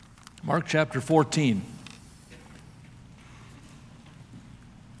Mark chapter 14.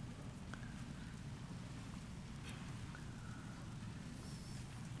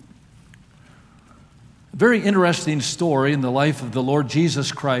 A very interesting story in the life of the Lord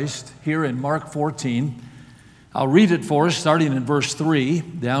Jesus Christ here in Mark 14. I'll read it for us starting in verse 3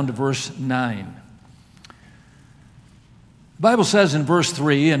 down to verse 9. The Bible says in verse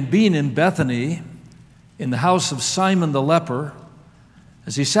 3, "And being in Bethany, in the house of Simon the leper,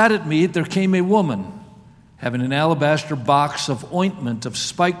 as he sat at meat, there came a woman, having an alabaster box of ointment of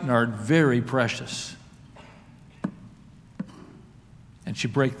spikenard, very precious. And she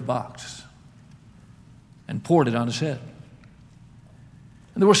brake the box and poured it on his head.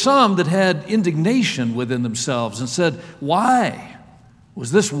 And there were some that had indignation within themselves and said, 'Why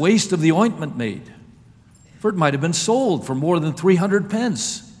was this waste of the ointment made? For it might have been sold for more than 300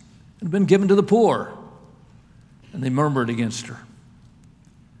 pence and been given to the poor.' And they murmured against her.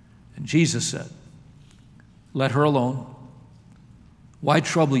 And Jesus said, 'Let her alone. Why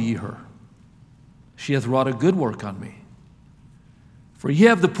trouble ye her? She hath wrought a good work on me. For ye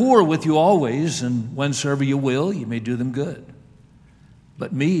have the poor with you always, and whensoever you will, ye may do them good.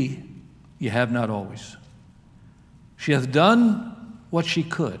 But me ye have not always. She hath done what she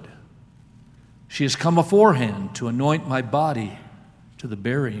could. She has come aforehand to anoint my body to the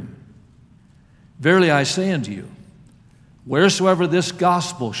burying. Verily I say unto you, wheresoever this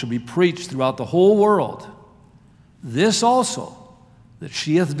gospel shall be preached throughout the whole world, this also that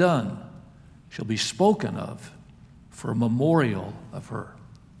she hath done shall be spoken of for a memorial of her.'"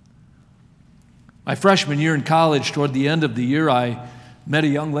 My freshman year in college, toward the end of the year, I met a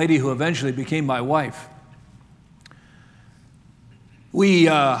young lady who eventually became my wife. We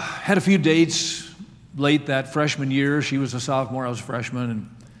had a few dates late that freshman year. She was a sophomore, I was a freshman, and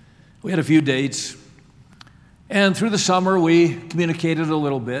we had a few dates. And through the summer, we communicated a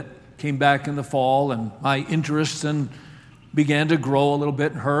little bit, came back in the fall, and my interests began to grow a little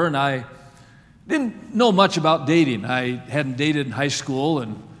bit in her, and I didn't know much about dating. I hadn't dated in high school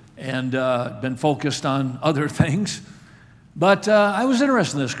and been focused on other things. But I was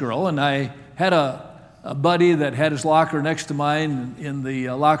interested in this girl, and I had a buddy that had his locker next to mine in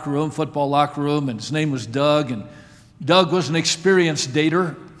the locker room, football locker room, and his name was Doug. And Doug was an experienced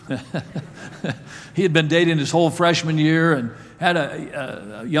dater. He had been dating his whole freshman year and had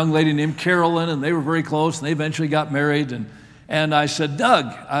a young lady named Carolyn, and they were very close, and they eventually got married. And I said, "Doug,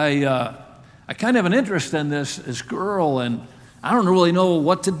 I kind of have an interest in this girl, and I don't really know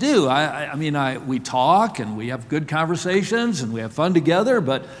what to do. We talk, and we have good conversations, and we have fun together,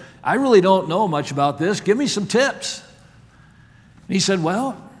 but I really don't know much about this. Give me some tips." And he said,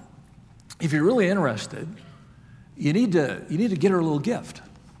 "Well, if you're really interested, you need to get her a little gift.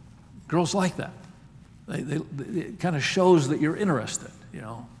 Girls like that. It kind of shows that you're interested, you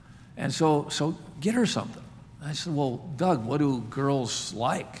know. And so get her something." I said, "Well, Doug, what do girls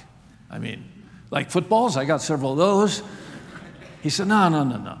like? I mean, like footballs? I got several of those." He said,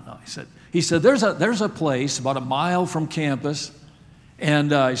 No. He said, there's a place about a mile from campus,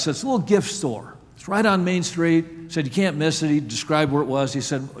 and he said, it's a little gift store. It's right on Main Street. He said, you can't miss it. He described where it was. He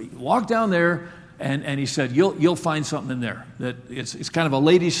said, walk down there, and he said, you'll find something in there. That it's kind of a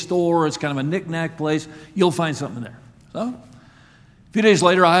ladies' store. It's kind of a knick-knack place. You'll find something in there. So a few days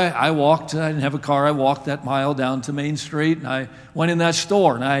later, I walked. I didn't have a car. I walked that mile down to Main Street, and I went in that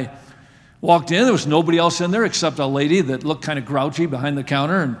store, and I walked in. There was nobody else in there except a lady that looked kind of grouchy behind the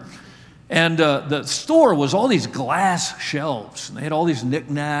counter. And the store was all these glass shelves. And they had all these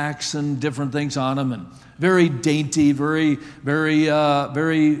knickknacks and different things on them, and very dainty, very, very,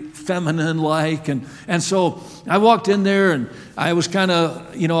 very feminine-like. And so I walked in there, and I was kind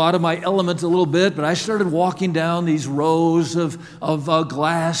of, out of my element a little bit, but I started walking down these rows of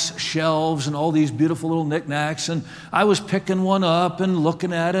glass shelves and all these beautiful little knickknacks, and I was picking one up and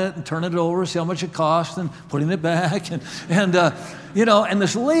looking at it and turning it over, see how much it cost, and putting it back, and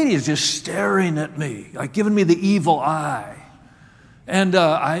this lady is just staring at me, like giving me the evil eye, and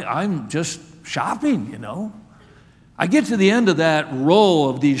I'm just shopping, I get to the end of that row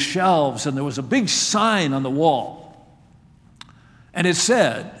of these shelves, and there was a big sign on the wall, and it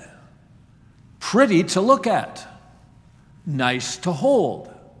said, "Pretty to look at, nice to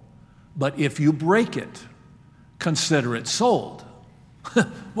hold, but if you break it, consider it sold."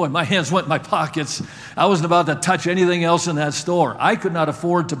 Boy, my hands went in my pockets. I wasn't about to touch anything else in that store. I could not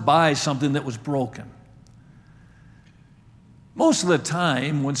afford to buy something that was broken. Most of the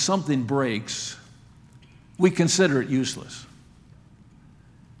time, when something breaks, we consider it useless.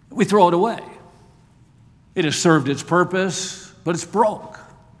 We throw it away. It has served its purpose, but it's broke.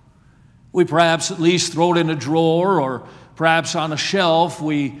 We perhaps at least throw it in a drawer, or perhaps on a shelf.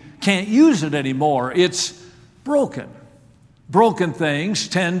 We can't use it anymore. It's broken. Broken things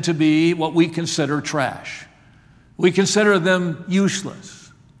tend to be what we consider trash. We consider them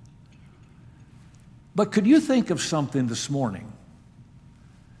useless. But could you think of something this morning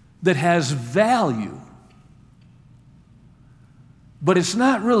that has value, but it's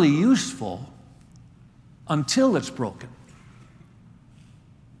not really useful until it's broken?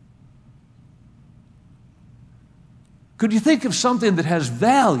 Could you think of something that has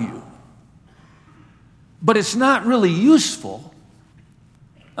value, but it's not really useful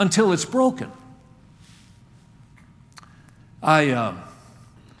until it's broken? I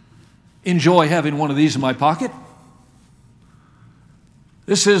enjoy having one of these in my pocket.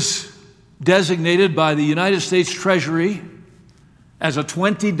 This is designated by the United States Treasury as a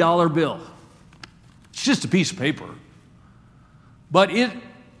 $20 bill. It's just a piece of paper. But it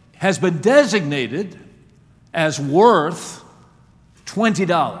has been designated as worth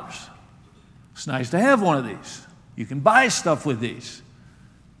 $20. It's nice to have one of these. You can buy stuff with these.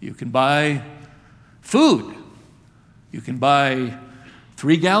 You can buy food. You can buy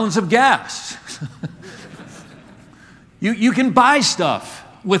 3 gallons of gas. You can buy stuff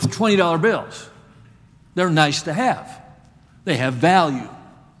with $20 bills. They're nice to have. They have value.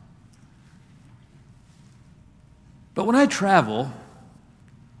 But when I travel,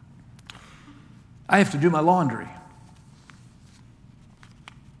 I have to do my laundry.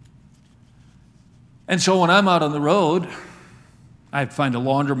 And so when I'm out on the road, I have to find a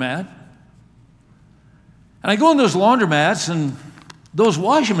laundromat. And I go in those laundromats, and those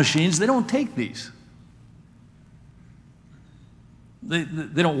washing machines, they don't take these. They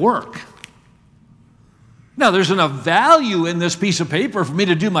don't work. Now, there's enough value in this piece of paper for me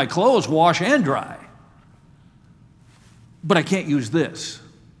to do my clothes, wash and dry. But I can't use this.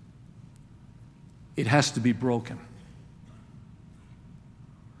 It has to be broken.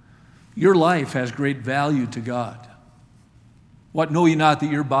 Your life has great value to God. What, know ye not that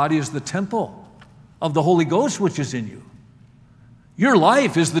your body is the temple of the Holy Ghost which is in you? Your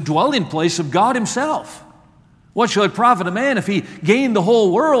life is the dwelling place of God Himself. What shall it profit a man if he gain the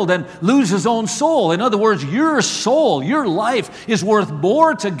whole world and lose his own soul? In other words, your soul, your life is worth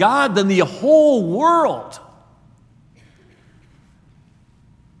more to God than the whole world.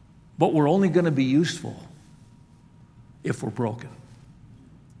 But we're only going to be useful if we're broken.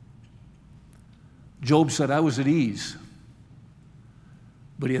 Job said, I was at ease,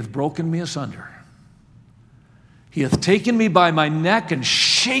 but He hath broken me asunder. He hath taken me by my neck and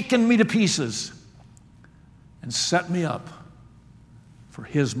shaken me to pieces and set me up for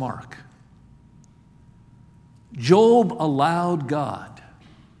His mark. Job allowed God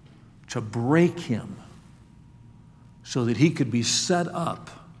to break him so that he could be set up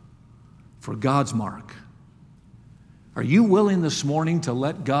for God's mark. Are you willing this morning to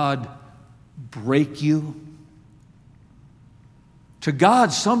let God break you? To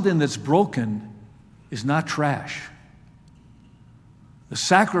God, something that's broken is not trash. The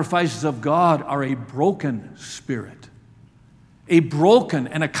sacrifices of God are a broken spirit, a broken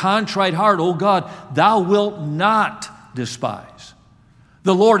and a contrite heart. O God, Thou wilt not despise.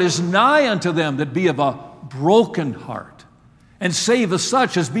 The Lord is nigh unto them that be of a broken heart, and save as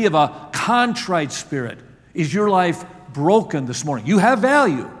such as be of a contrite spirit. Is your life broken this morning? You have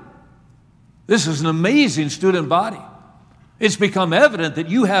value. This is an amazing student body. It's become evident that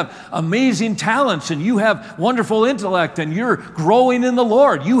you have amazing talents and you have wonderful intellect and you're growing in the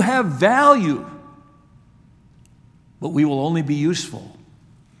Lord. You have value. But we will only be useful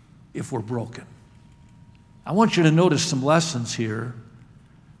if we're broken. I want you to notice some lessons here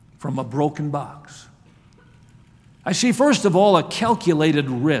from a broken box. I see, first of all, a calculated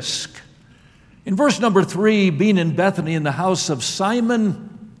risk. In verse number 3, being in Bethany in the house of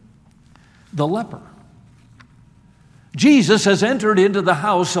Simon the leper. Jesus has entered into the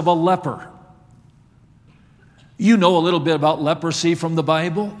house of a leper. You know a little bit about leprosy from the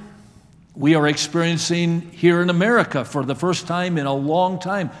Bible. We are experiencing here in America for the first time in a long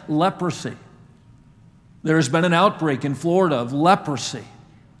time leprosy. There has been an outbreak in Florida of leprosy.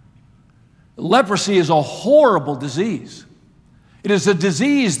 Leprosy is a horrible disease. It is a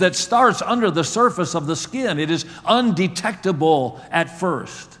disease that starts under the surface of the skin. It is undetectable at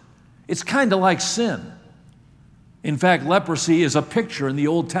first. It's kind of like sin. In fact, leprosy is a picture in the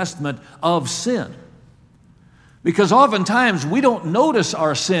Old Testament of sin. Because oftentimes we don't notice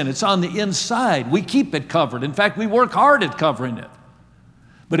our sin. It's on the inside. We keep it covered. In fact, we work hard at covering it.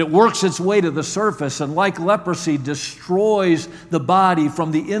 but it works its way to the surface, and like leprosy, destroys the body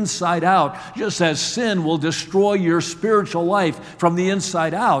from the inside out, just as sin will destroy your spiritual life from the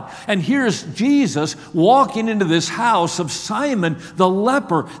inside out. And here's Jesus walking into this house of Simon the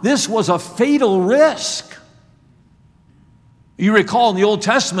leper. This was a fatal risk. You recall in the Old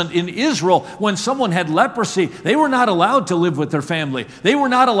Testament in Israel, when someone had leprosy, they were not allowed to live with their family. They were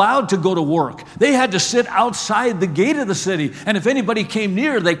not allowed to go to work. They had to sit outside the gate of the city. And if anybody came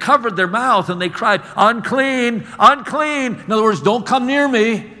near, they covered their mouth and they cried, "Unclean, unclean." In other words, don't come near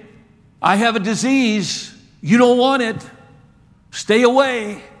me. I have a disease. You don't want it. Stay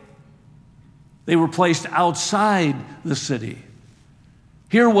away. They were placed outside the city.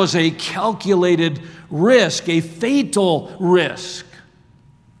 Here was a calculated risk, a fatal risk.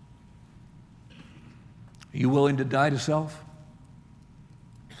 Are you willing to die to self?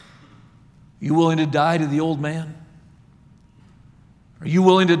 Are you willing to die to the old man? Are you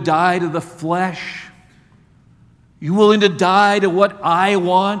willing to die to the flesh? Are you willing to die to what I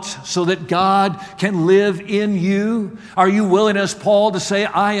want so that God can live in you? Are you willing, as Paul, to say,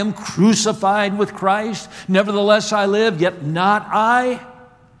 "I am crucified with Christ, nevertheless I live, yet not I,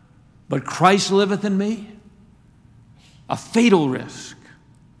 but Christ liveth in me"? A fatal risk.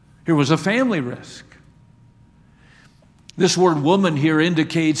 Here was a family risk. This word woman here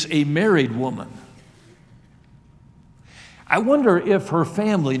indicates a married woman. I wonder if her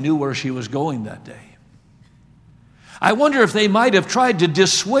family knew where she was going that day. I wonder if they might have tried to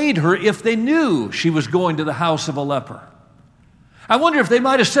dissuade her if they knew she was going to the house of a leper. I wonder if they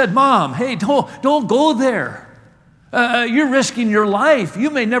might have said, "Mom, hey, don't go there. You're risking your life. You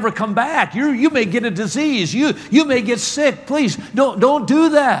may never come back. You may get a disease. You may get sick. Please, don't do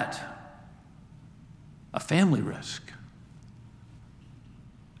that." A family risk.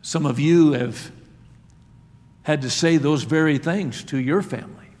 Some of you have had to say those very things to your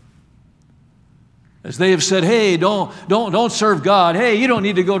family. As they have said, "Hey, don't serve God. Hey, you don't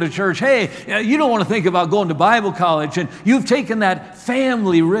need to go to church. Hey, you don't want to think about going to Bible college." And you've taken that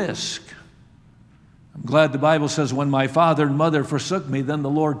family risk. I'm glad the Bible says, "When my father and mother forsook me, then the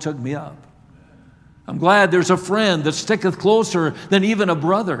Lord took me up." I'm glad there's a friend that sticketh closer than even a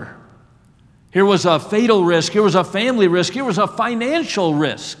brother. Here was a fatal risk. Here was a family risk. Here was a financial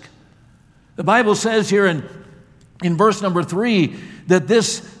risk. The Bible says here in verse number 3 that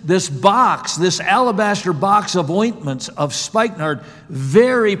this box, this alabaster box of ointments of spikenard,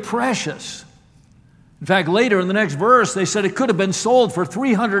 very precious. In fact, later in the next verse, they said it could have been sold for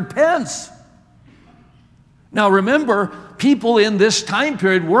 300 pence. Now remember, people in this time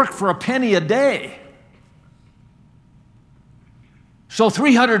period worked for a penny a day. So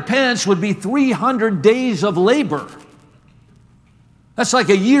 300 pence would be 300 days of labor. That's like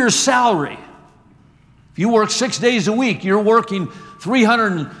a year's salary. If you work 6 days a week, you're working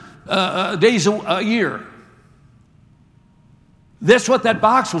 300 days a year. That's what that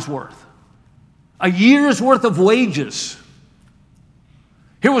box was worth. A year's worth of wages.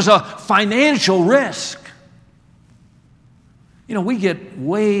 Here was a financial risk. You know, we get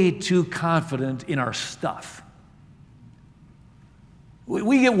way too confident in our stuff.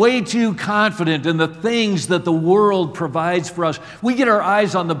 We get way too confident in the things that the world provides for us. We get our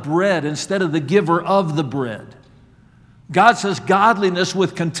eyes on the bread instead of the giver of the bread. God says godliness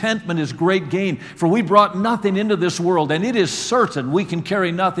with contentment is great gain, for we brought nothing into this world, and it is certain we can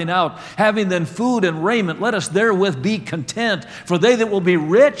carry nothing out. Having then food and raiment, let us therewith be content. For they that will be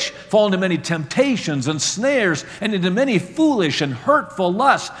rich fall into many temptations and snares, and into many foolish and hurtful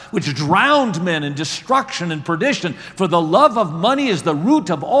lusts, which drowned men in destruction and perdition. For the love of money is the root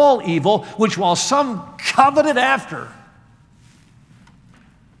of all evil, which while some coveted after,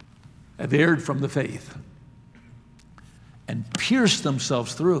 have erred from the faith, and pierced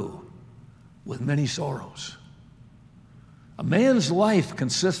themselves through with many sorrows. A man's life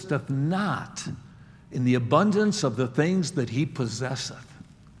consisteth not in the abundance of the things that he possesseth.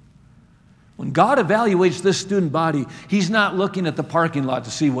 When God evaluates this student body, he's not looking at the parking lot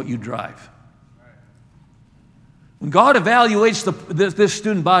to see what you drive. When God evaluates this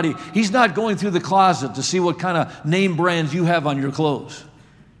student body, he's not going through the closet to see what kind of name brands you have on your clothes.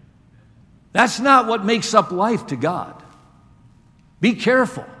 That's not what makes up life to God. Be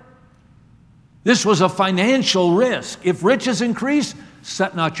careful. This was a financial risk. If riches increase,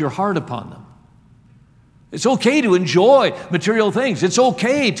 set not your heart upon them. It's okay to enjoy material things. It's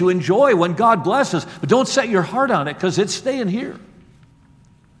okay to enjoy when God blesses, but don't set your heart on it because it's staying here.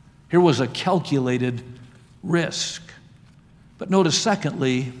 Here was a calculated risk. But notice,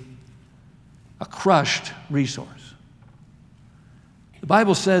 secondly, a crushed resource. The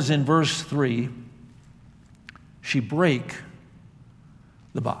Bible says in verse 3, she brake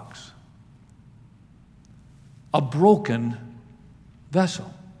the box. A broken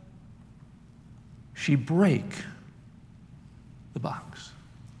vessel. She break the box.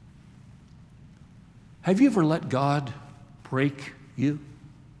 Have you ever let God break you?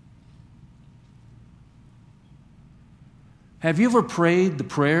 Have you ever prayed the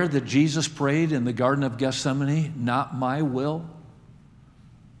prayer that Jesus prayed in the Garden of Gethsemane? Not my will,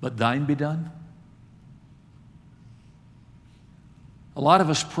 but thine be done. A lot of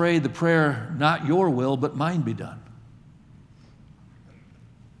us pray the prayer, not your will, but mine be done.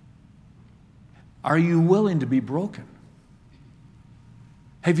 Are you willing to be broken?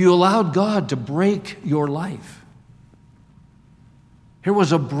 Have you allowed God to break your life? Here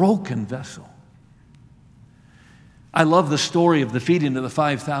was a broken vessel. I love the story of the feeding of the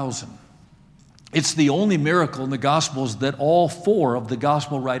 5,000. It's the only miracle in the Gospels that all four of the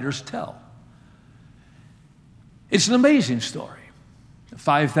Gospel writers tell. It's an amazing story.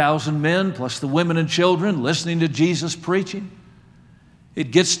 5,000 men plus the women and children listening to Jesus preaching.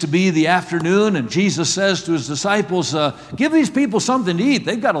 It gets to be the afternoon, and Jesus says to his disciples, give these people something to eat.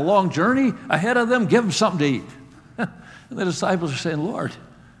 They've got a long journey ahead of them. Give them something to eat. And the disciples are saying, Lord,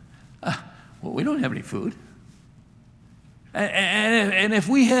 well, we don't have any food. And if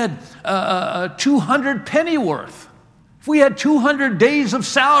we had 200 pennyworth, if we had 200 days of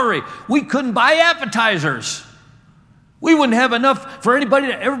salary, we couldn't buy appetizers. We wouldn't have enough for everybody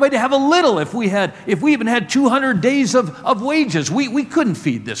to have a little if we even had 200 days of wages. We couldn't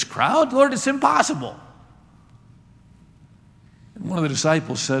feed this crowd. Lord, it's impossible. And one of the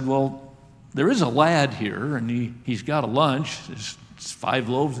disciples said, well, there is a lad here, and he's got a lunch. It's 5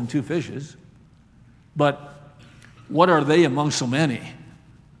 loaves and 2 fishes. But what are they among so many?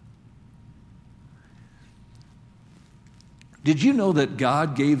 Did you know that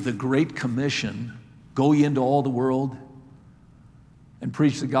God gave the Great Commission, go ye into all the world and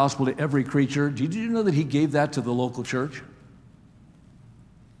preach the gospel to every creature? Did you know that he gave that to the local church?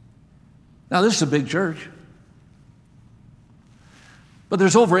 Now, this is a big church. But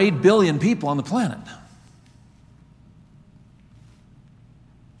there's over 8 billion people on the planet.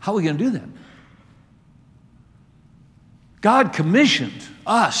 How are we going to do that? God commissioned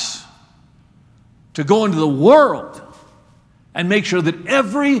us to go into the world and make sure that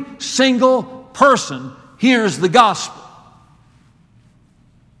every single person hears the gospel.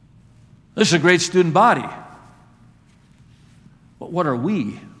 This is a great student body. But what are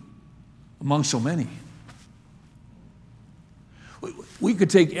we among so many? We could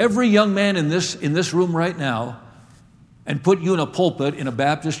take every young man in this room right now and put you in a pulpit in a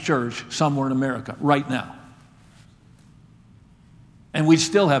Baptist church somewhere in America right now. And we'd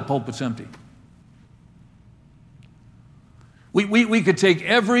still have pulpits empty. We could take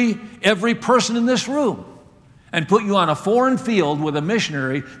every person in this room and put you on a foreign field with a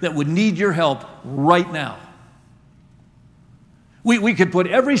missionary that would need your help right now. We could put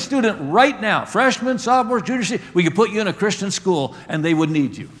every student right now, freshman, sophomore, junior, senior, we could put you in a Christian school and they would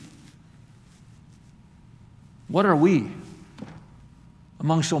need you. What are we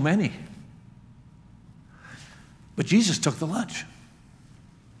among so many? But Jesus took the lunch.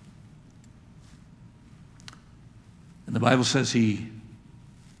 And the Bible says he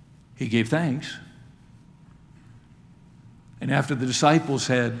gave thanks. And after the disciples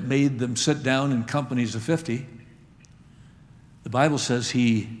had made them sit down in companies of 50, the Bible says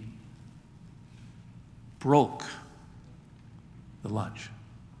he broke the lunch.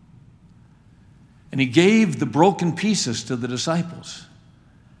 And he gave the broken pieces to the disciples,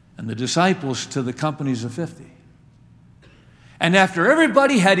 and the disciples to the companies of 50. And after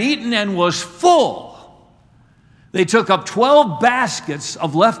everybody had eaten and was full, they took up 12 baskets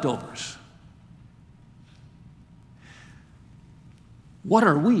of leftovers. What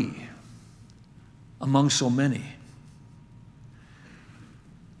are we among so many?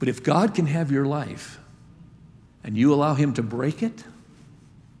 But if God can have your life and you allow him to break it,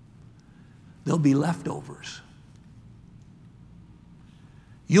 there'll be leftovers.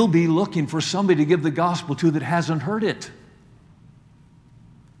 You'll be looking for somebody to give the gospel to that hasn't heard it.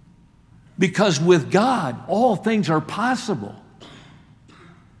 Because with God, all things are possible.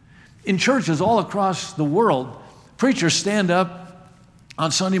 In churches all across the world, preachers stand up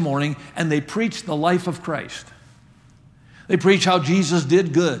on Sunday morning and they preach the life of Christ. They preach how Jesus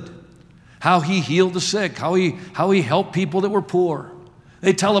did good, how he healed the sick, how he helped people that were poor.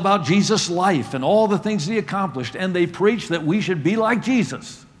 They tell about Jesus' life and all the things that he accomplished, and they preach that we should be like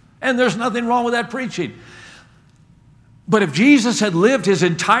Jesus. And there's nothing wrong with that preaching. But if Jesus had lived his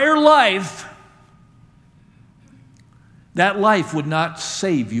entire life, that life would not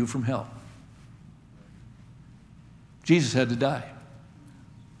save you from hell. Jesus had to die.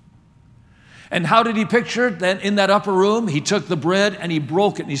 And how did he picture it? Then in that upper room, he took the bread and he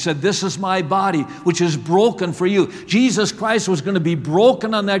broke it. And he said, this is my body, which is broken for you. Jesus Christ was going to be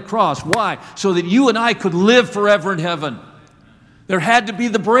broken on that cross. Why? So that you and I could live forever in heaven. There had to be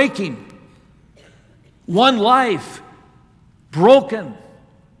the breaking. One life broken,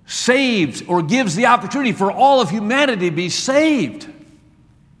 saved, or gives the opportunity for all of humanity to be saved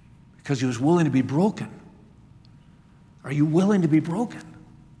because he was willing to be broken. Are you willing to be broken?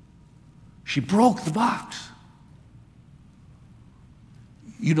 She broke the box.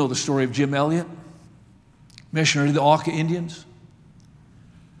 You know the story of Jim Elliot, missionary to the Auca Indians.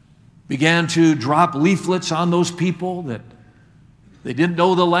 Began to drop leaflets on those people that they didn't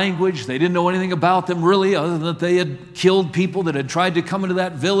know the language. They didn't know anything about them really, other than that they had killed people that had tried to come into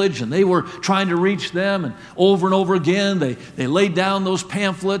that village, and they were trying to reach them. And over again, they laid down those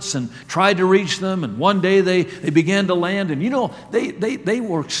pamphlets and tried to reach them. And one day they began to land. And you know, they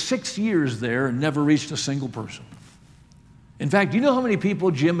worked 6 years there and never reached a single person. In fact, do you know how many people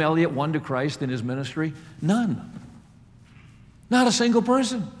Jim Elliot won to Christ in his ministry? None. Not a single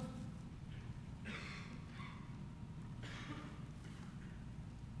person.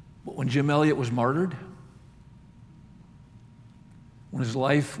 But when Jim Elliot was martyred, when his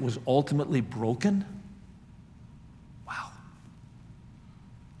life was ultimately broken, wow.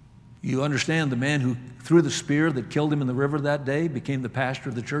 You understand the man who threw the spear that killed him in the river that day became the pastor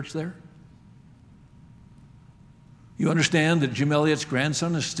of the church there? You understand that Jim Elliot's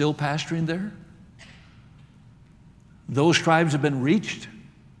grandson is still pastoring there? Those tribes have been reached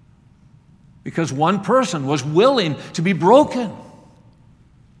because one person was willing to be broken.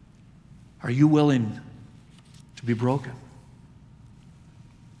 Are you willing to be broken?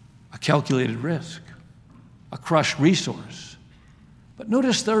 A calculated risk, a crushed resource. But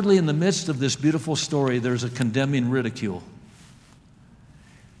notice thirdly, in the midst of this beautiful story, there's a condemning ridicule.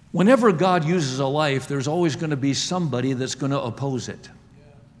 Whenever God uses a life, there's always going to be somebody that's going to oppose it.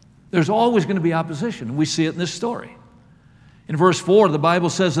 There's always going to be opposition, and we see it in this story. In verse 4, the Bible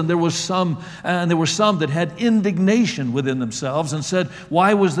says, and there were some that had indignation within themselves and said,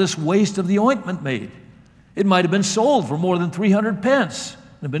 why was this waste of the ointment made? It might have been sold for more than 300 pence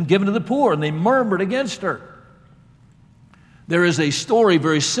and have been given to the poor, and they murmured against her. There is a story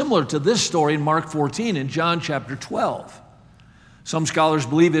very similar to this story in Mark 14 in John chapter 12. Some scholars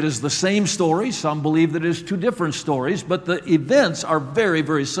believe it is the same story. Some believe that it is two different stories, but the events are very,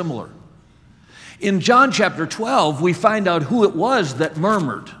 very similar. In John chapter 12, we find out who it was that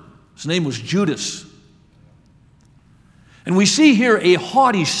murmured. His name was Judas. And we see here a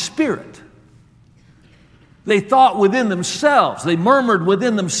haughty spirit. They thought within themselves. They murmured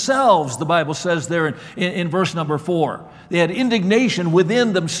within themselves, the Bible says there in verse number 4. They had indignation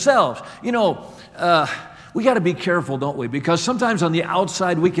within themselves. You know, we got to be careful, don't we? Because sometimes on the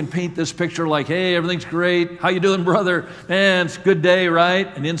outside we can paint this picture like, hey, everything's great. How you doing, brother? Man, it's a good day,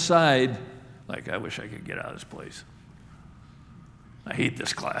 right? And inside, like, I wish I could get out of this place. I hate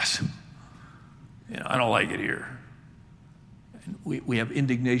this class. You know, I don't like it here. And we have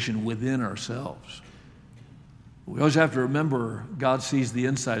indignation within ourselves. We always have to remember God sees the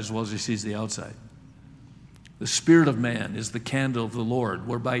inside as well as he sees the outside. The spirit of man is the candle of the Lord,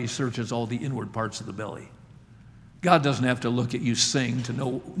 whereby he searches all the inward parts of the belly. God doesn't have to look at you sing to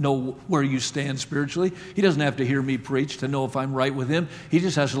know where you stand spiritually. He doesn't have to hear me preach to know if I'm right with him. He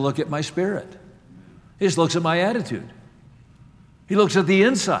just has to look at my spirit. He just looks at my attitude. He looks at the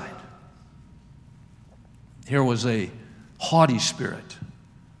inside. Here was a haughty spirit.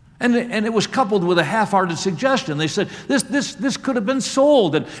 And it was coupled with a half-hearted suggestion. They said, this could have been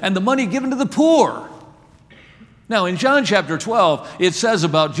sold and the money given to the poor. Now, in John chapter 12, it says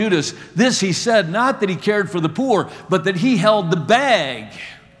about Judas, this he said, not that he cared for the poor, but that he held the bag.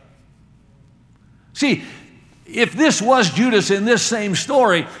 See, if this was Judas in this same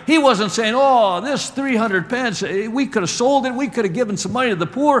story, he wasn't saying, oh, this 300 pence, we could have sold it, we could have given some money to the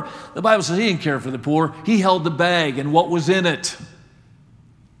poor. The Bible says he didn't care for the poor. He held the bag and what was in it.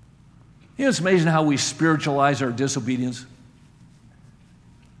 You know, it's amazing how we spiritualize our disobedience.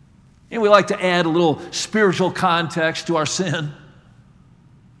 And we like to add a little spiritual context to our sin.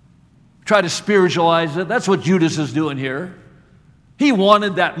 Try to spiritualize it. That's what Judas is doing here. He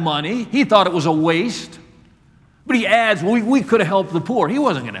wanted that money. He thought it was a waste. But he adds, well, we could have helped the poor. He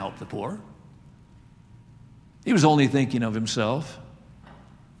wasn't going to help the poor. He was only thinking of himself.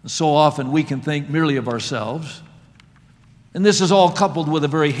 And so often we can think merely of ourselves. And this is all coupled with a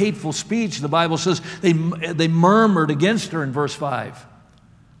very hateful speech. The Bible says they murmured against her in verse 5.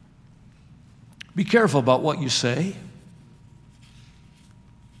 Be careful about what you say.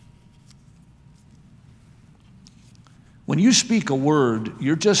 When you speak a word,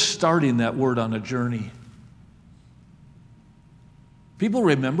 you're just starting that word on a journey. People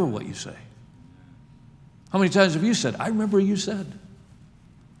remember what you say. How many times have you said, I remember you said?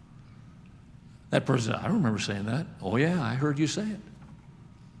 That person, I remember saying that. Oh yeah, I heard you say it.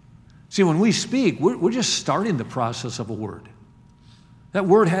 See, when we speak, we're just starting the process of a word. That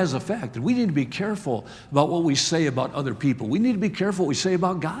word has effect, and we need to be careful about what we say about other people. We need to be careful what we say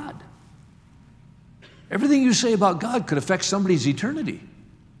about God. Everything you say about God could affect somebody's eternity.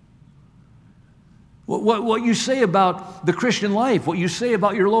 What you say about the Christian life, what you say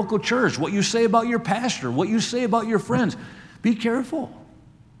about your local church, what you say about your pastor, what you say about your friends, be careful.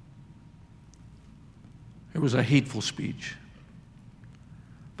 It was a hateful speech.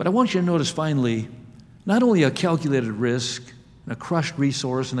 But I want you to notice finally, not only a calculated risk, and a crushed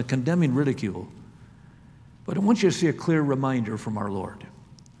resource, and a condemning ridicule, but I want you to see a clear reminder from our Lord.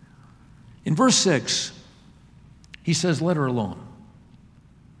 In verse 6, he says, let her alone.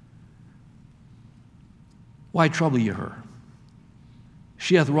 Why trouble you her?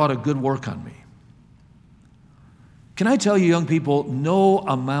 She hath wrought a good work on me. Can I tell you, young people, no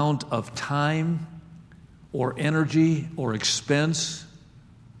amount of time or energy or expense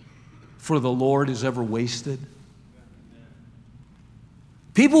for the Lord is ever wasted.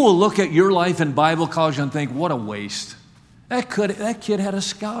 People will look at your life in Bible college and think, what a waste. That kid had a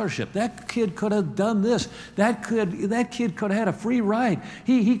scholarship. That kid could have done this. That kid could have had a free ride.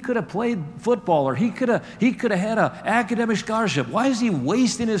 He could have played football, or he could have had an academic scholarship. Why is he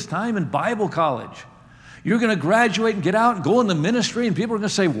wasting his time in Bible college? You're going to graduate and get out and go in the ministry, and people are going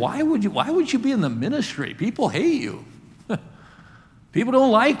to say, why would you be in the ministry? People hate you. People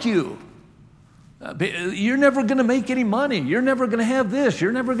don't like you. You're never going to make any money. You're never going to have this.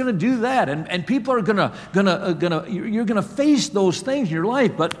 You're never going to do that. And people are you're going to face those things in your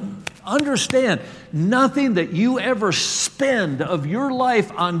life. But understand, nothing that you ever spend of your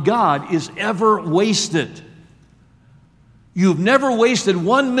life on God is ever wasted. You've never wasted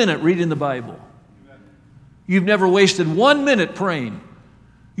 1 minute reading the Bible. You've never wasted 1 minute praying.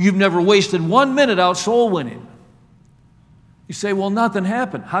 You've never wasted 1 minute out soul winning. You say, well, nothing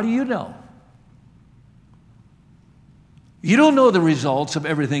happened. How do you know? You don't know the results of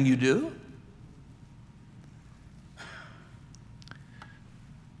everything you do.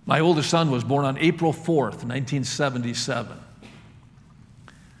 My oldest son was born on April 4th, 1977. It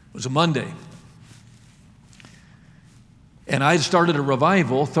was a Monday. And I had started a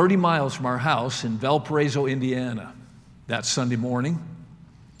revival 30 miles from our house in Valparaiso, Indiana, that Sunday morning.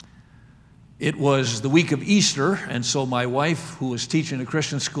 It was the week of Easter, and so my wife, who was teaching a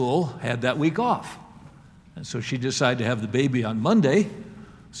Christian school, had that week off. And so she decided to have the baby on Monday,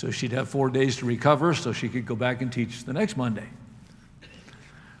 so she'd have 4 days to recover so she could go back and teach the next Monday.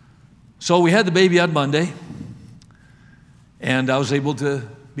 So we had the baby on Monday, and I was able to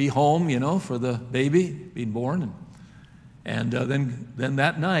be home, for the baby being born. And then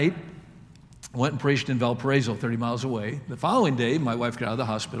that night, I went and preached in Valparaiso, 30 miles away. The following day, my wife got out of the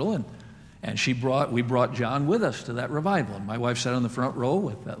hospital, and we brought John with us to that revival. And my wife sat on the front row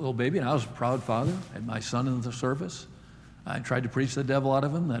with that little baby, and I was a proud father. I had my son in the service. I tried to preach the devil out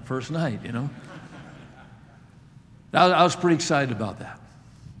of him that first night, I was pretty excited about that.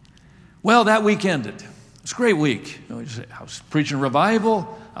 Well, that week ended. It was a great week. I was preaching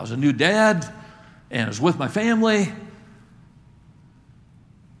revival. I was a new dad, and I was with my family.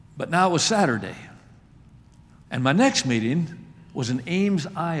 But now it was Saturday. And my next meeting was in Ames,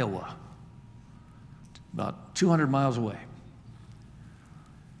 Iowa, about 200 miles away.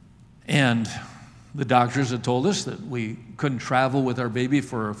 And the doctors had told us that we couldn't travel with our baby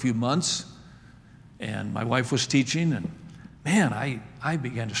for a few months. And my wife was teaching, and man, I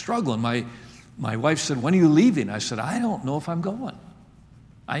began to struggle. And my wife said, when are you leaving? I said, I don't know if I'm going.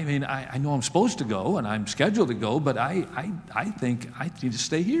 I mean, I know I'm supposed to go, and I'm scheduled to go, but I think I need to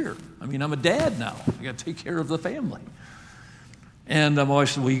stay here. I mean, I'm a dad now. I got to take care of the family. And my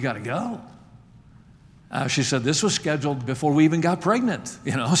wife said, well, you got to go. She said, this was scheduled before we even got pregnant,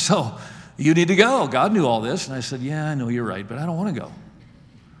 so you need to go. God knew all this. And I said, yeah, I know you're right, but I don't want to go.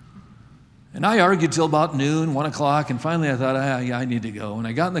 And I argued till about noon, 1 o'clock, and finally I thought, I need to go. And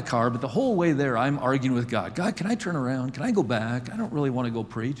I got in the car, but the whole way there, I'm arguing with God. God, can I turn around? Can I go back? I don't really want to go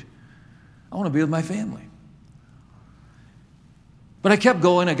preach. I want to be with my family. But I kept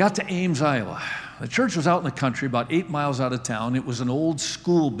going. I got to Ames, Iowa. The church was out in the country, about 8 miles out of town. It was an old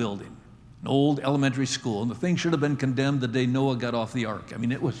school building, an old elementary school, and the thing should have been condemned the day Noah got off the ark. I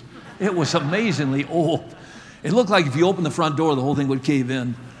mean, it was amazingly old. It looked like if you opened the front door, the whole thing would cave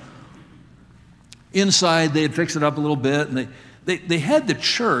in. Inside, they had fixed it up a little bit, and they had the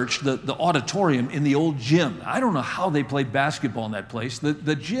church, the auditorium, in the old gym. I don't know how they played basketball in that place.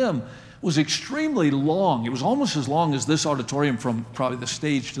 The gym was extremely long. It was almost as long as this auditorium from probably the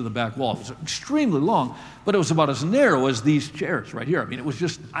stage to the back wall. It was extremely long, but it was about as narrow as these chairs right here. I mean, it was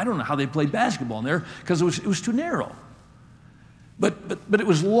just, I don't know how they played basketball in there because it was too narrow. But it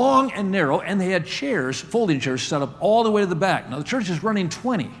was long and narrow, and they had chairs, folding chairs, set up all the way to the back. Now, the church is running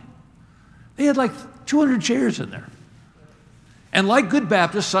 20. They had like 200 chairs in there. And like good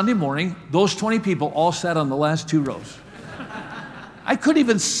Baptists, Sunday morning, those 20 people all sat on the last 2 rows. I couldn't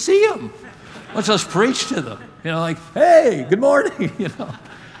even see them, much less preach to them. You know, like, hey, good morning, you know.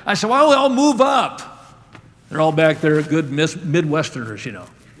 I said, why don't we all move up? They're all back there, good Midwesterners, you know.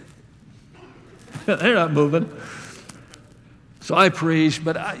 They're not moving. So I preached,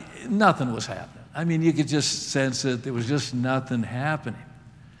 but nothing was happening. I mean, you could just sense it. There was just nothing happening.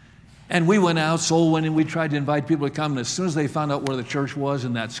 And we went out, soul winning. We tried to invite people to come. And as soon as they found out where the church was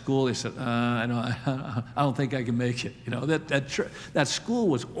in that school, they said, I don't think I can make it. You know, that school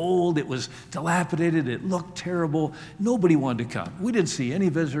was old. It was dilapidated. It looked terrible. Nobody wanted to come. We didn't see any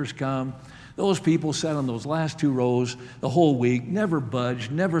visitors come. Those people sat on those last 2 rows the whole week, never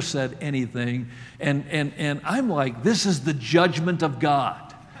budged, never said anything. And I'm like, this is the judgment of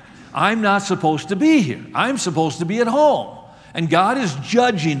God. I'm not supposed to be here. I'm supposed to be at home. And God is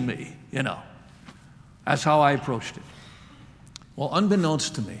judging me, you know. That's how I approached it. Well,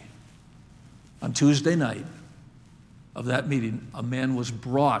 unbeknownst to me, on Tuesday night of that meeting, a man was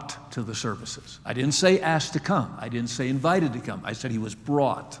brought to the services. I didn't say asked to come. I didn't say invited to come. I said he was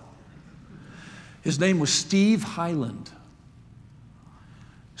brought. His name was Steve Highland.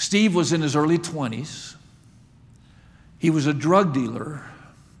 Steve was in his early 20s. He was a drug dealer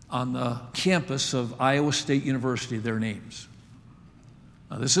on the campus of Iowa State University, their names.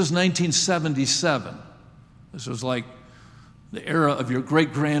 Now, this is 1977. This was like the era of your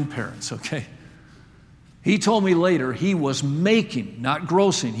great-grandparents, okay? He told me later he was making, not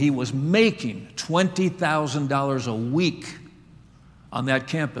grossing, he was making $20,000 a week on that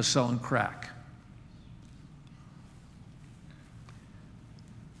campus selling crack.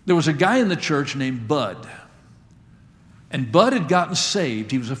 There was a guy in the church named Bud. And Bud had gotten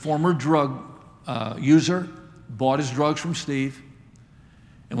saved. He was a former drug user, bought his drugs from Steve.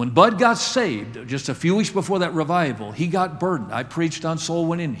 And when Bud got saved, just a few weeks before that revival, he got burdened. I preached on soul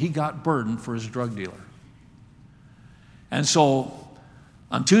winning. He got burdened for his drug dealer. And so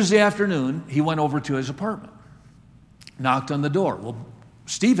on Tuesday afternoon, he went over to his apartment, knocked on the door. Well,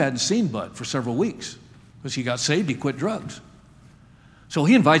 Steve hadn't seen Bud for several weeks because he got saved. He quit drugs. So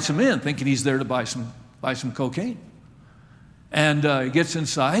he invites him in, thinking he's there to buy some cocaine. And he gets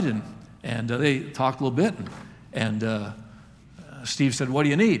inside, and they talk a little bit, and Steve said, what do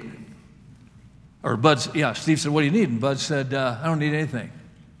you need? Or Steve said, what do you need? And Bud said, I don't need anything.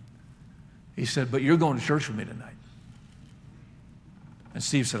 He said, but you're going to church with me tonight. And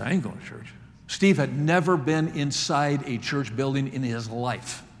Steve said, I ain't going to church. Steve had never been inside a church building in his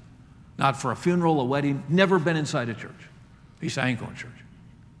life. Not for a funeral, a wedding, never been inside a church. He said, I ain't going to church.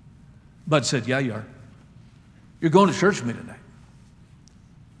 Bud said, yeah, you are. You're going to church with me tonight.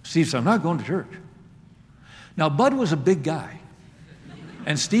 Steve said, I'm not going to church. Now, Bud was a big guy,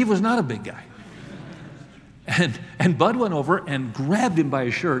 and Steve was not a big guy. And Bud went over and grabbed him by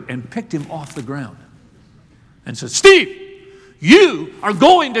his shirt and picked him off the ground and said, Steve, you are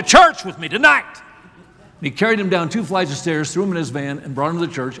going to church with me tonight. And he carried him down 2 flights of stairs, threw him in his van, and brought him to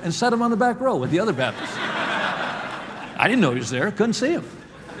the church and set him on the back row with the other Baptists. I didn't know he was there, couldn't see him.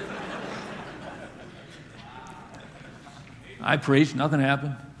 I preached, nothing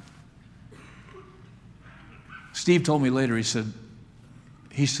happened. Steve told me later, he said,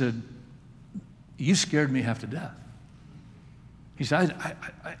 you scared me half to death. He said,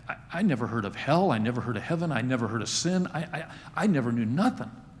 I never heard of hell, I never heard of heaven, I never heard of sin, I never knew nothing.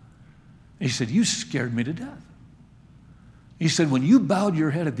 He said, you scared me to death. He said, when you bowed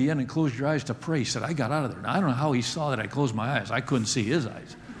your head at the end and closed your eyes to pray, he said, I got out of there. Now, I don't know how he saw that I closed my eyes. I couldn't see his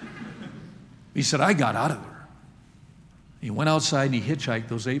eyes. He said, I got out of there. He went outside and he hitchhiked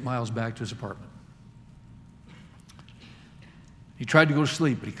those 8 miles back to his apartment. He tried to go to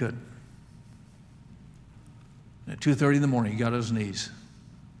sleep, but he couldn't. And at 2:30 in the morning, he got on his knees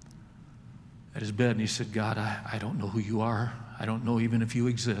at his bed and he said, God, I don't know who you are. I don't know even if you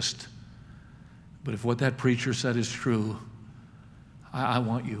exist. But if what that preacher said is true, I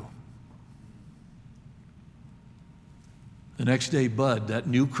want you. The next day, Bud, that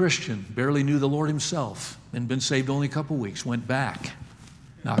new Christian, barely knew the Lord himself and been saved only a couple weeks, went back,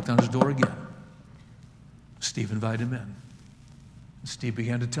 knocked on his door again. Steve invited him in. And Steve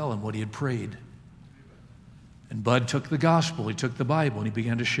began to tell him what he had prayed. And Bud took the gospel, he took the Bible, and he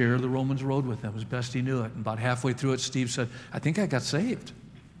began to share the Romans road with them as best he knew it. And about halfway through it, Steve said, I think I got saved.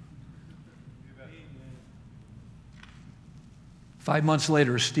 5 months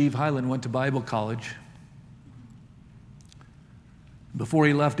later, Steve Hyland went to Bible college. Before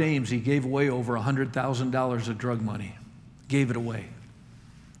he left Ames, he gave away over $100,000 of drug money. Gave it away.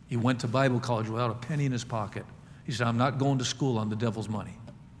 He went to Bible college without a penny in his pocket. He said, I'm not going to school on the devil's money.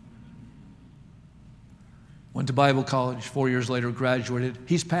 Went to Bible college, 4 years later, graduated.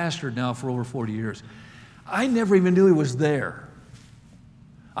 He's pastored now for over 40 years. I never even knew he was there.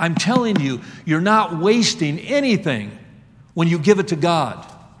 I'm telling you, you're not wasting anything when you give it to God.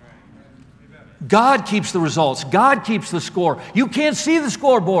 God keeps the results. God keeps the score. You can't see the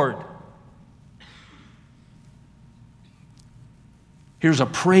scoreboard. Here's a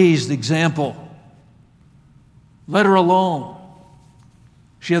praised example. Let her alone.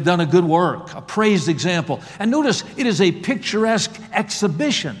 She had done a good work, a praised example. And notice, it is a picturesque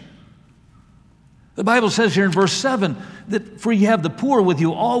exhibition. The Bible says here in verse 7 that, for ye have the poor with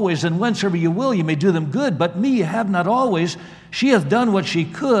you always, and whensoever you will, you may do them good. But me you have not always. She hath done what she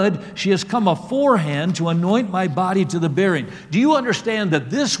could. She has come aforehand to anoint my body to the burying. Do you understand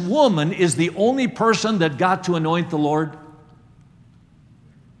that this woman is the only person that got to anoint the Lord?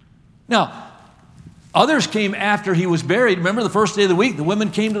 Now, others came after he was buried. Remember the first day of the week, the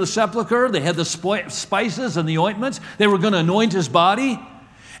women came to the sepulcher. They had the spices and the ointments. They were going to anoint his body.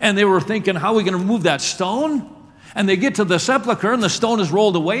 And they were thinking, how are we going to remove that stone? And they get to the sepulcher, and the stone is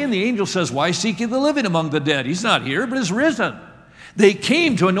rolled away, and the angel says, why seek ye the living among the dead? He's not here, but is risen. They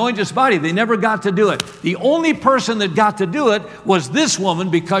came to anoint his body. They never got to do it. The only person that got to do it was this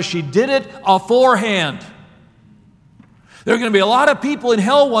woman, because she did it aforehand. There are going to be a lot of people in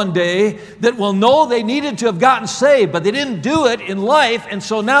hell one day that will know they needed to have gotten saved, but they didn't do it in life, and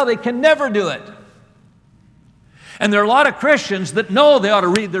so now they can never do it. And there are a lot of Christians that know they ought to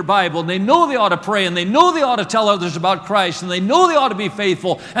read their Bible, and they know they ought to pray, and they know they ought to tell others about Christ, and they know they ought to be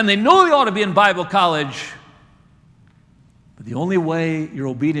faithful, and they know they ought to be in Bible college. But the only way you're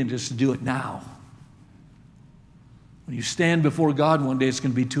obedient is to do it now. When you stand before God one day, it's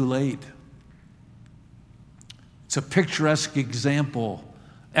going to be too late. It's a picturesque example,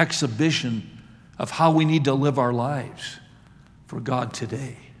 exhibition of how we need to live our lives for God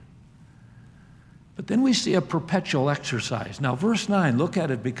today. But then we see a perpetual exercise. Now, verse 9, look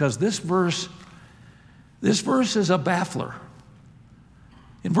at it, because this verse is a baffler.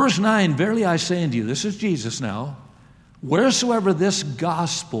 In verse 9, verily I say unto you, this is Jesus now, wheresoever this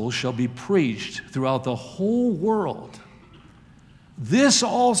gospel shall be preached throughout the whole world, this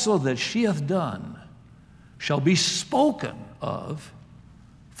also that she hath done shall be spoken of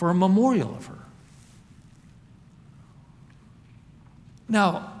for a memorial of her.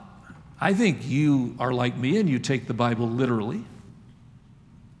 Now, I think you are like me and you take the Bible literally.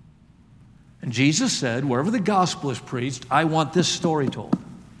 And Jesus said, wherever the gospel is preached, I want this story told.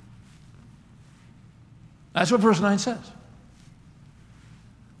 That's what verse 9 says.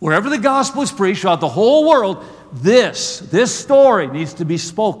 Wherever the gospel is preached throughout the whole world, this story needs to be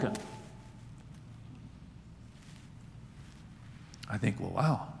spoken. I think, well,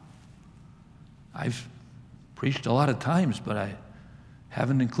 wow. I've preached a lot of times, but I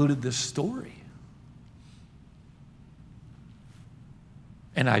haven't included this story.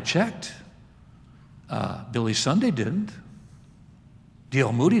 And I checked. Billy Sunday didn't.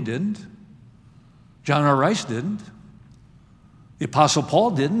 D.L. Moody didn't. John R. Rice didn't. The Apostle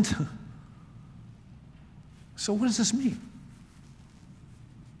Paul didn't. So what does this mean?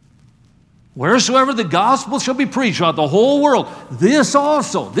 Wheresoever the gospel shall be preached throughout the whole world, this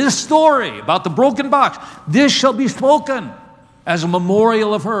also, this story about the broken box, this shall be spoken as a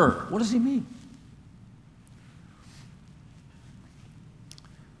memorial of her. What does he mean?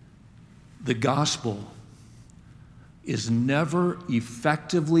 The gospel is never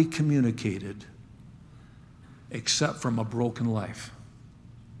effectively communicated except from a broken life.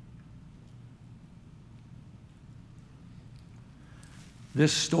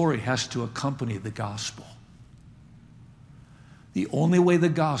 This story has to accompany the gospel. The only way the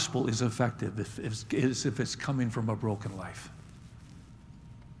gospel is effective is if it's coming from a broken life.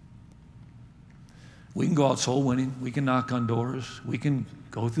 We can go out soul winning. We can knock on doors. We can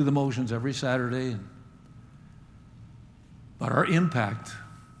go through the motions every Saturday. But our impact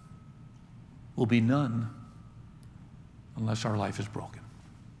will be none unless our life is broken.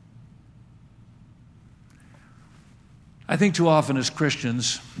 I think too often as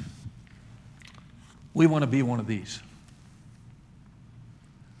Christians, we want to be one of these.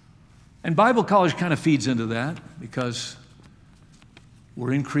 And Bible college kind of feeds into that because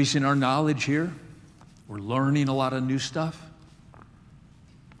we're increasing our knowledge here. We're learning a lot of new stuff.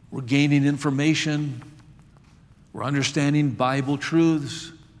 We're gaining information. We're understanding Bible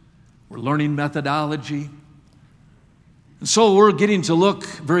truths. We're learning methodology. And so we're getting to look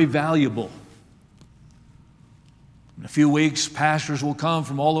very valuable. In a few weeks, pastors will come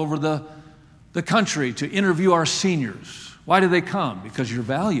from all over the country to interview our seniors. Why do they come? Because you're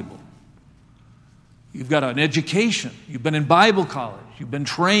valuable. You've got an education. You've been in Bible college. You've been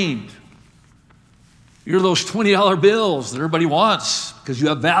trained. You're those $20 bills that everybody wants because you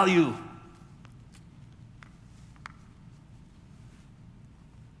have value.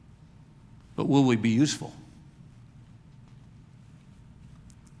 But will we be useful?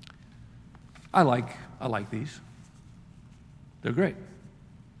 I like these. They're great.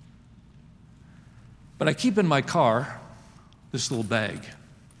 But I keep in my car this little bag.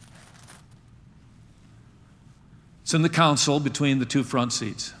 It's in the console between the two front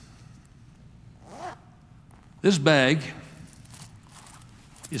seats. This bag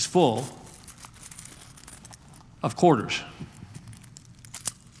is full of quarters.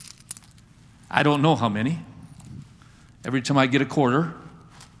 I don't know how many. Every time I get a quarter,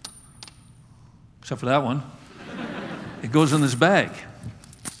 except for that one, it goes in this bag.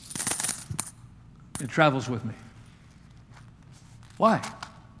 It travels with me. Why?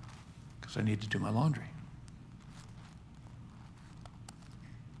 Because I need to do my laundry.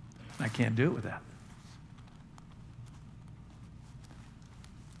 I can't do it with that.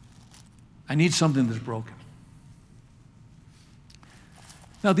 I need something that's broken.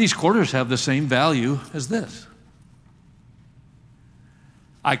 Now, these quarters have the same value as this.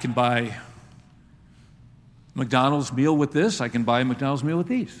 I can buy McDonald's meal with this. I can buy a McDonald's meal with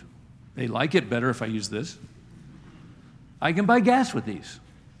these. They like it better if I use this. I can buy gas with these.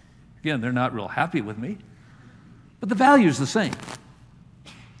 Again, they're not real happy with me, but the value is the same.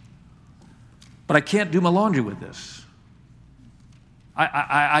 But I can't do my laundry with this.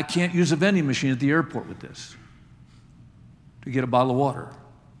 I can't use a vending machine at the airport with this to get a bottle of water.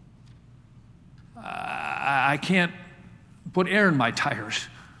 I can't put air in my tires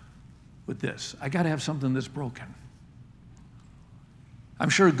with this. I got to have something that's broken. I'm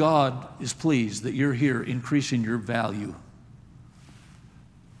sure God is pleased that you're here increasing your value.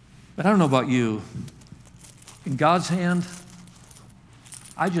 But I don't know about you. In God's hand,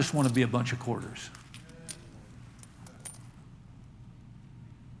 I just want to be a bunch of quarters.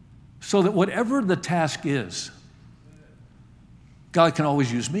 So that whatever the task is, God can always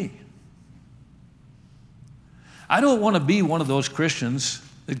use me. I don't want to be one of those Christians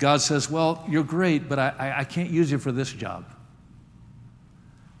that God says, well, you're great, but I can't use you for this job.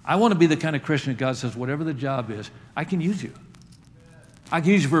 I want to be the kind of Christian that God says, whatever the job is, I can use you. I can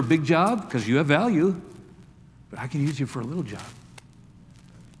use you for a big job because you have value, but I can use you for a little job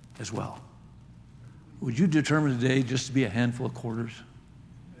as well. Would you determine today just to be a handful of quarters?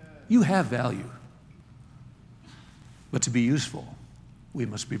 You have value. But to be useful, we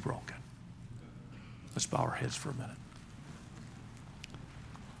must be broken. Let's bow our heads for a minute.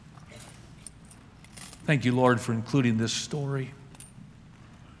 Thank you, Lord, for including this story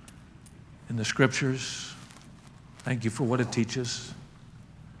in the Scriptures. Thank you for what it teaches.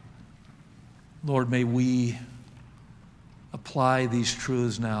 Lord, may we apply these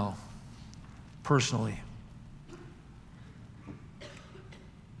truths now personally.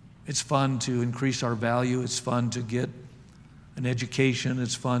 It's fun to increase our value. It's fun to get an education.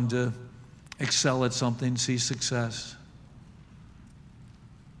 It's fun to excel at something, see success.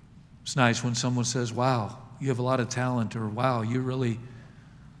 It's nice when someone says, wow, you have a lot of talent, or wow, you're really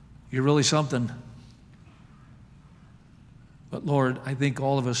something. But Lord, I think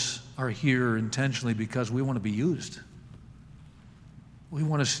all of us are here intentionally because we want to be used. We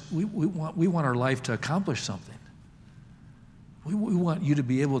want our life to accomplish something. We want you to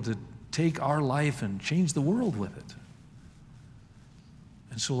be able to take our life and change the world with it.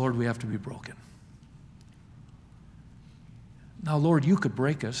 And so, Lord, we have to be broken. Now, Lord, you could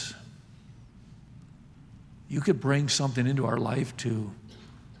break us. You could bring something into our life to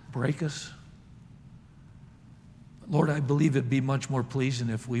break us. Lord, I believe it'd be much more pleasing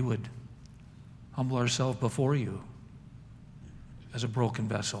if we would humble ourselves before you as a broken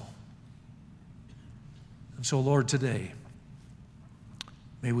vessel. And so, Lord, today,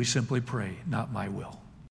 may we simply pray, not my will,